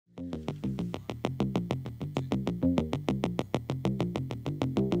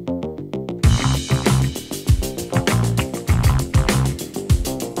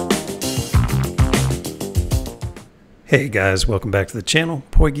Hey guys, welcome back to the channel.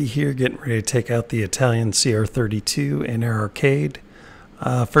 Poigi here, getting ready to take out the Italian CR.32 in our arcade.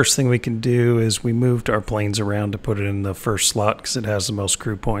 First thing we can do is we moved our planes around to put it in the first slot because it has the most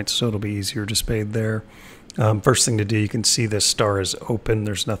crew points, so it'll be easier to spade there. First thing to do, you can see this star is open,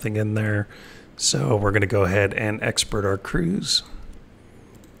 there's nothing in there. So we're going to go ahead and export our crews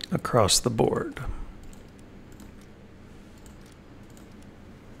across the board.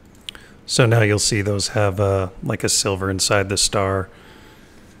 So now you'll see those have like a silver inside the star.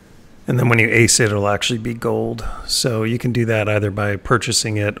 And then when you ace it, it'll actually be gold. So you can do that either by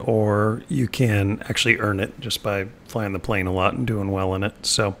purchasing it or you can actually earn it just by flying the plane a lot and doing well in it.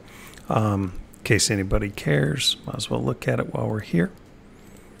 So in case anybody cares, might as well look at it while we're here.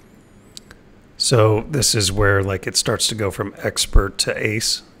 So this is where like it starts to go from expert to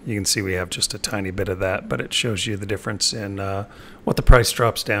ace. You can see we have just a tiny bit of that, but it shows you the difference in what the price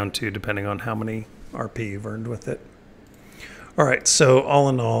drops down to depending on how many RP you've earned with it. All right, so all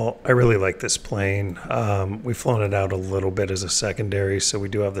in all, I really like this plane. We've flown it out a little bit as a secondary, so we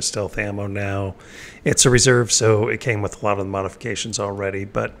do have the stealth ammo now. It's a reserve, so it came with a lot of the modifications already,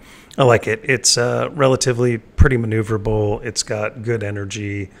 but I like it. It's relatively pretty maneuverable. It's got good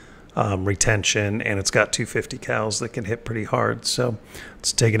energy. Retention, and it's got 250 cals that can hit pretty hard. So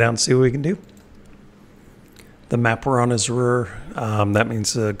let's take it out and see what we can do. The map we're on is Ruhr. That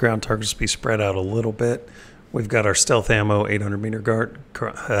means the ground targets will be spread out a little bit. We've got our stealth ammo, 800 meter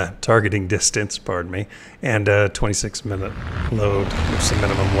targeting distance, pardon me, and a 26-minute load, which is the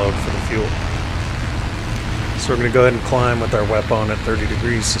minimum load for the fuel. So we're going to go ahead and climb with our weapon at 30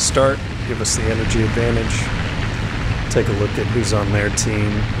 degrees to start, give us the energy advantage. Take a look at who's on their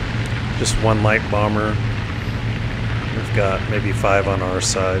team. Just one light bomber. We've got maybe 5 on our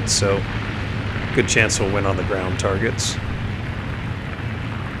side, so good chance we'll win on the ground targets.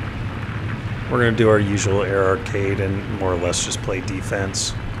 We're going to do our usual air arcade and more or less just play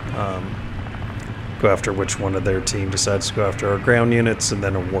defense. Go after which one of their team decides to go after our ground units, and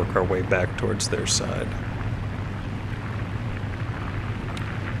then we'll work our way back towards their side.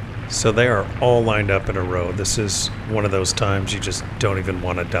 So they are all lined up in a row. This is one of those times you just don't even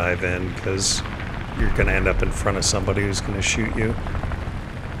want to dive in because you're going to end up in front of somebody who's going to shoot you.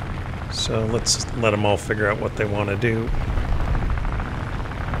 So let's let them all figure out what they want to do.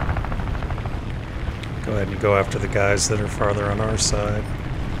 Go ahead and go after the guys that are farther on our side.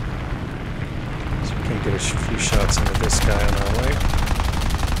 So we can get a few shots into this guy on our way.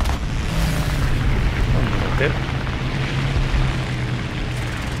 One little bit.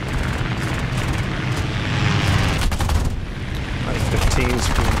 15's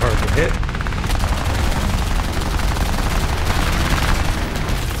being hard to hit.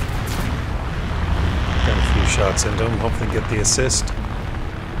 Got a few shots into him, hopefully get the assist.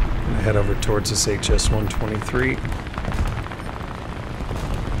 Gonna head over towards this HS-123.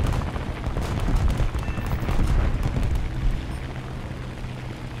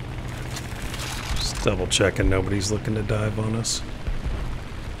 Just double checking nobody's looking to dive on us.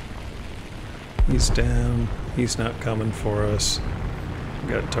 He's down. He's not coming for us. We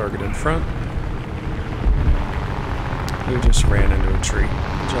got a target in front. We just ran into a tree.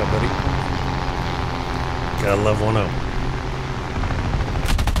 Good job, buddy. Gotta love 1-0.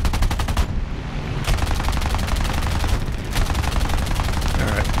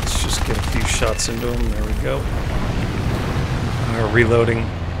 Alright, let's just get a few shots into him. There we go. Reloading.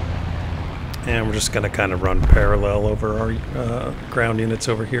 And we're just gonna kind of run parallel over our ground units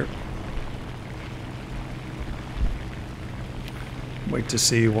over here. Wait to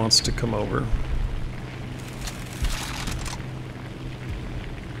see who wants to come over.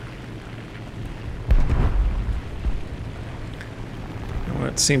 Well,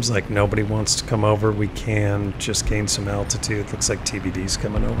 it seems like nobody wants to come over. We can just gain some altitude. Looks like TBD's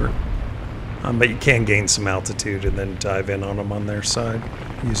coming over. But you can gain some altitude and then dive in on them on their side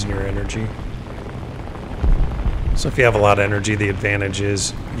using your energy. So if you have a lot of energy, the advantage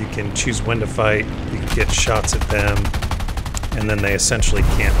is you can choose when to fight. You can get shots at them. And then they essentially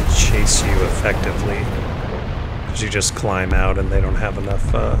can't chase you effectively because you just climb out and they don't have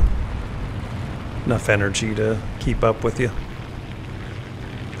enough energy to keep up with you.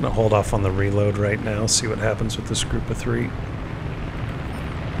 I'm gonna hold off on the reload right now, see what happens with this group of 3.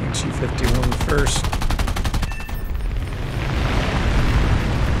 HE-51 first.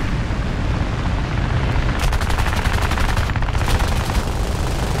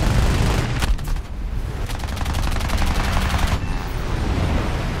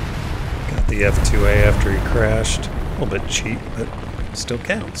 The F2A after he crashed. A little bit cheap, but still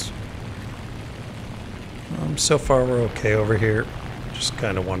counts. So far we're okay over here. Just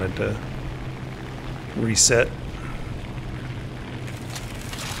kind of wanted to reset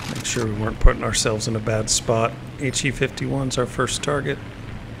Make sure we weren't putting ourselves in a bad spot. HE-51's our first target.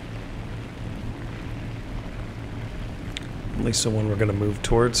 At least the one we're going to move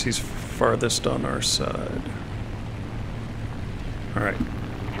towards. He's farthest on our side. Alright.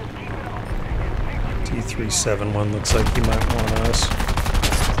 T-371 looks like he might want us.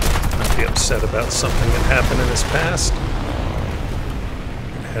 Might be upset about something that happened in his past.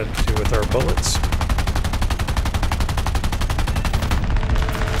 It had to do with our bullets.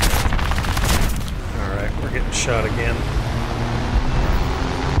 Alright, we're getting shot again.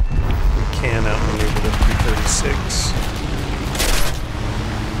 We can outmaneuver the P-36.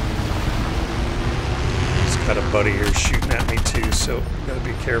 He's got a buddy here shooting at me too, so gotta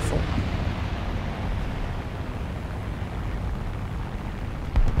be careful.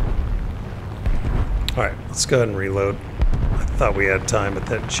 Alright, let's go ahead and reload. I thought we had time, but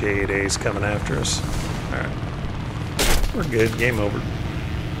that J-8A's coming after us. Alright. We're good. Game over.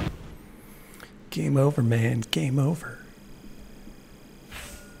 Game over, man. Game over.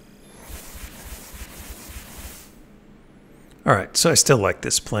 Alright, so I still like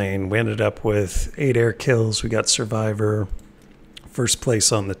this plane. We ended up with 8 air kills. We got Survivor. First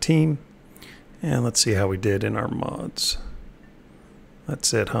place on the team. And let's see how we did in our mods.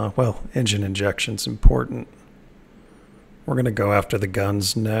 That's it, huh? Well, engine injection's important. We're going to go after the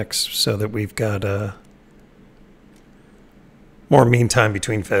guns next so that we've got more mean time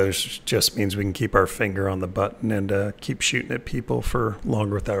between failures. Just means we can keep our finger on the button and keep shooting at people for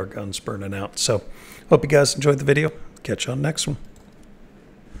longer without our guns burning out. So, hope you guys enjoyed the video. Catch you on the next one.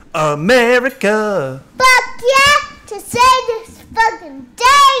 America! Fuck yeah! To say this fucking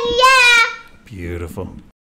day, yeah! Beautiful.